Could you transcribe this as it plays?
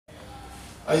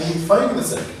Identifying the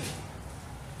circle.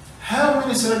 How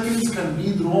many circles can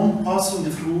be drawn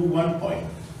passing through one point?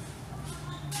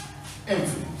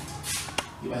 Infinite.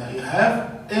 You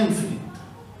have infinite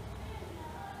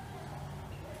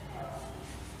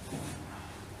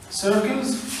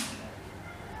circles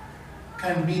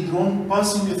can be drawn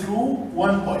passing through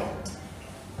one point.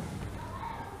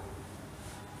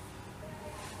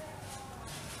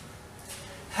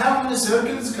 How many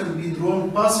circles can be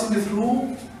drawn passing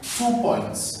through 2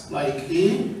 points like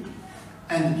A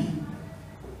and B?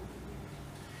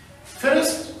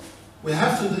 First, we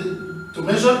have to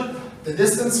measure the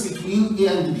distance between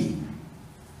A and B.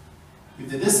 If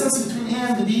the distance between A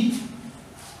and B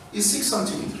is 6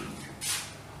 centimeters,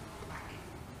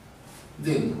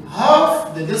 then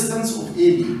half the distance of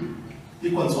AB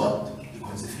equals what?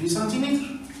 Equals 3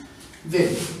 centimeters.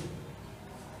 Then,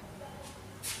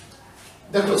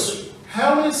 the question,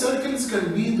 how many circles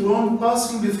can be drawn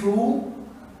passing through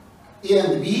A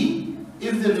and B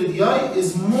if the radii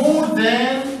is more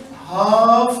than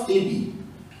half AB?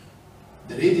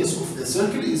 The radius of the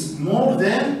circle is more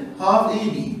than half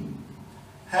AB.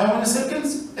 How many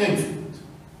circles? Infinite.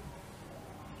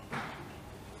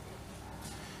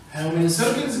 How many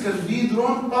circles can be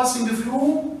drawn passing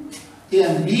through A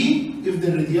and B if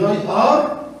the radii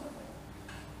are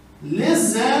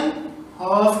less than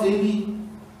half AB?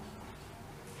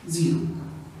 0.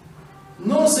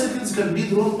 No circles can be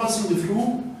drawn passing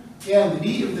through A and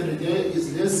B if the radii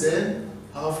is less than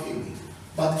half AB.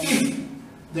 But if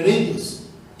the radius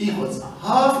equals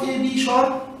half AB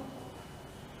sharp,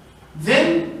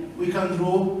 then we can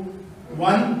draw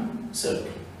one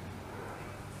circle.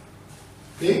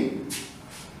 Okay?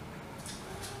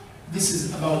 This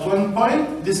is about 1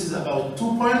 point, this is about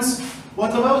 2 points.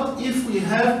 What about if we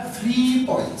have 3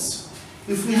 points?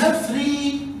 If we have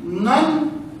 3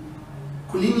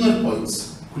 non-collinear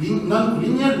points.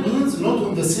 Non-collinear means not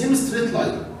on the same straight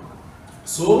line.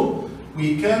 So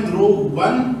we can draw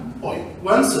 1 point,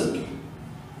 1 circle.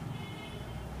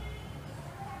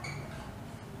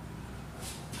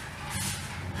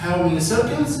 How many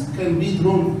circles can be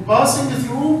drawn passing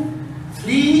through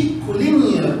 3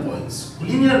 collinear points?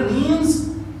 Collinear means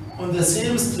on the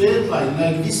same straight line,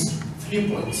 like these 3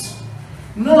 points.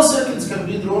 No circles can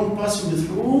be drawn passing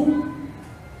through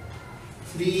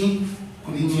 3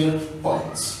 collinear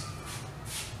points.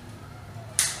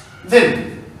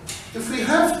 Then, if we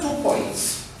have 2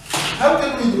 points, how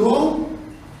can we draw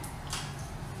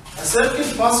a circle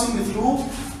passing through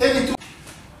any 2?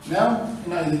 Now,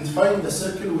 in identifying the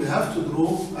circle, we have to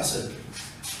draw a circle.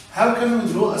 How can we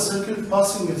draw a circle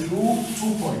passing through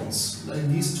 2 points, like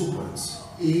these 2 points,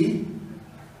 A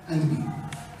and B?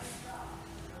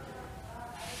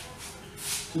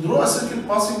 To draw a circle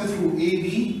passing through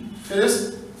AB,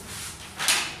 first,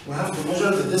 we have to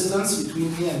measure the distance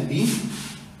between A and B.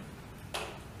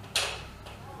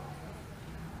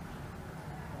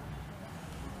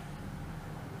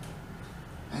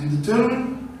 And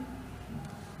determine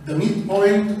the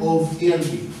midpoint of A and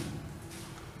B.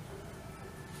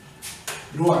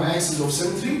 Draw an axis of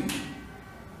symmetry.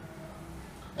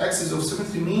 Axis of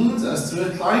symmetry means a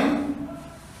straight line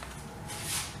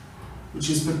which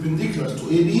is perpendicular to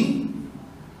AB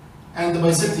and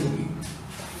bisecting B.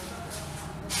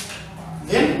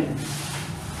 Then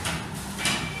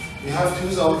we have to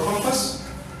use our compass.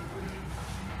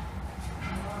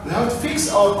 We have to fix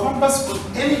our compass on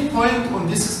any point on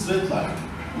this straight line,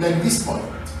 like this point.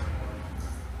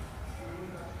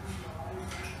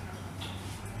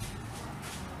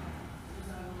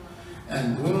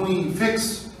 And when we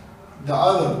fix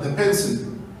the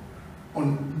pencil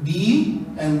on B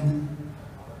and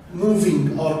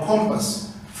moving our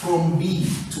compass from B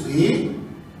to A,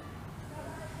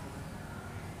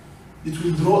 it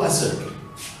will draw a circle.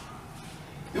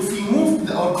 If we move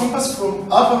our compass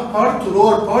from upper part to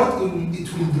lower part,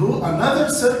 it will draw another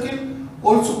circle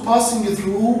also passing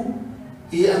through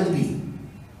A and B.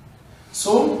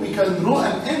 So we can draw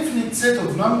an infinite set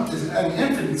of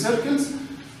infinite circles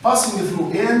passing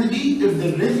through A and B if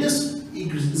the radius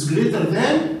is greater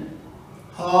than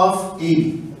half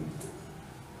AB.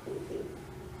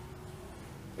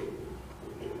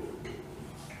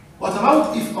 What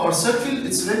about if our circle,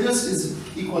 its radius is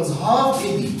equals half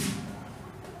AB?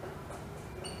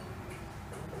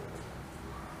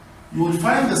 You will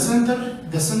find the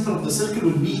center of the circle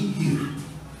will be here.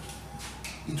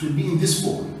 It will be in this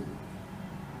form.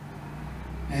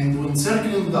 And when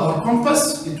circling our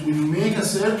compass, it will make a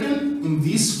circle in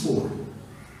this form.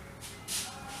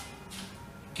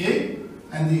 Okay?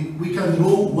 And we can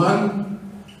draw one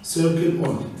circle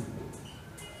only.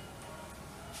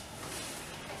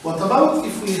 What about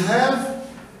if we have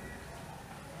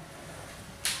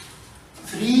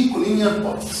non-collinear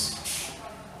points.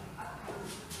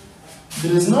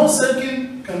 There is no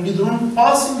circle can be drawn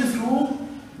passing through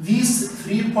these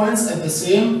 3 points at the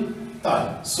same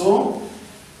time. So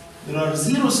there are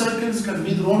 0 circles can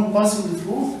be drawn passing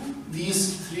through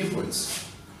these 3 points.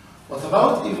 What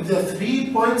about if the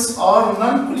 3 points are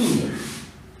non-collinear?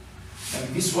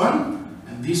 Like this one,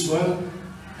 and this one,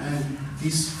 and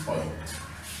this point.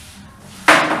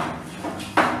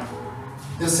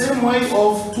 The same way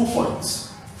of 2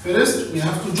 points. First, we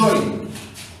have to join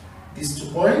these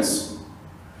 2 points.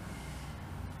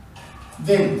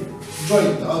 Then,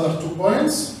 join the other 2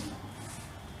 points.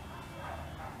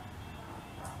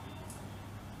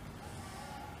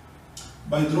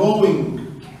 By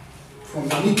drawing from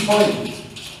the midpoint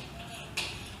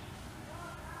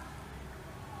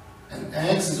an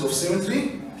axis of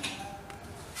symmetry,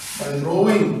 by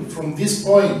drawing from this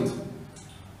point,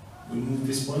 we move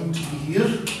this point to be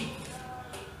here,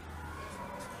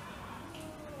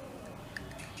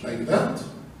 like that.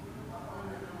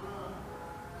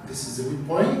 This is the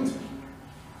midpoint.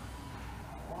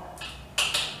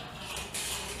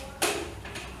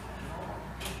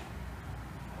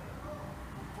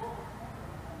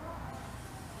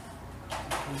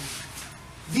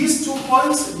 These 2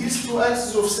 points, these 2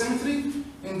 axes of symmetry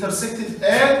intersected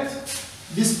at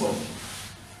this point.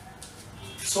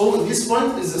 So this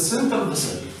point is the center of the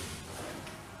circle,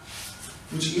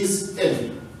 which is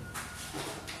L.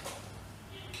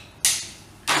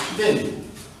 Then,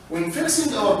 when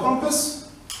fixing our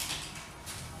compass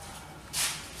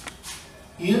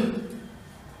here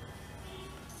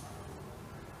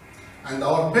and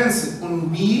our pencil on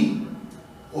B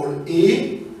or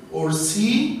A or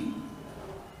C,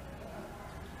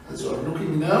 as you are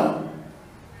looking now,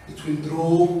 it will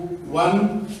draw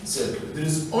 1 circle. There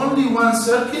is only 1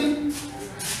 circle,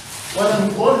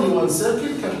 only one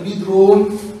circle can be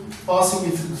drawn passing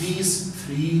with these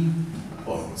 3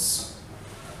 points.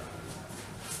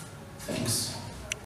 Thanks.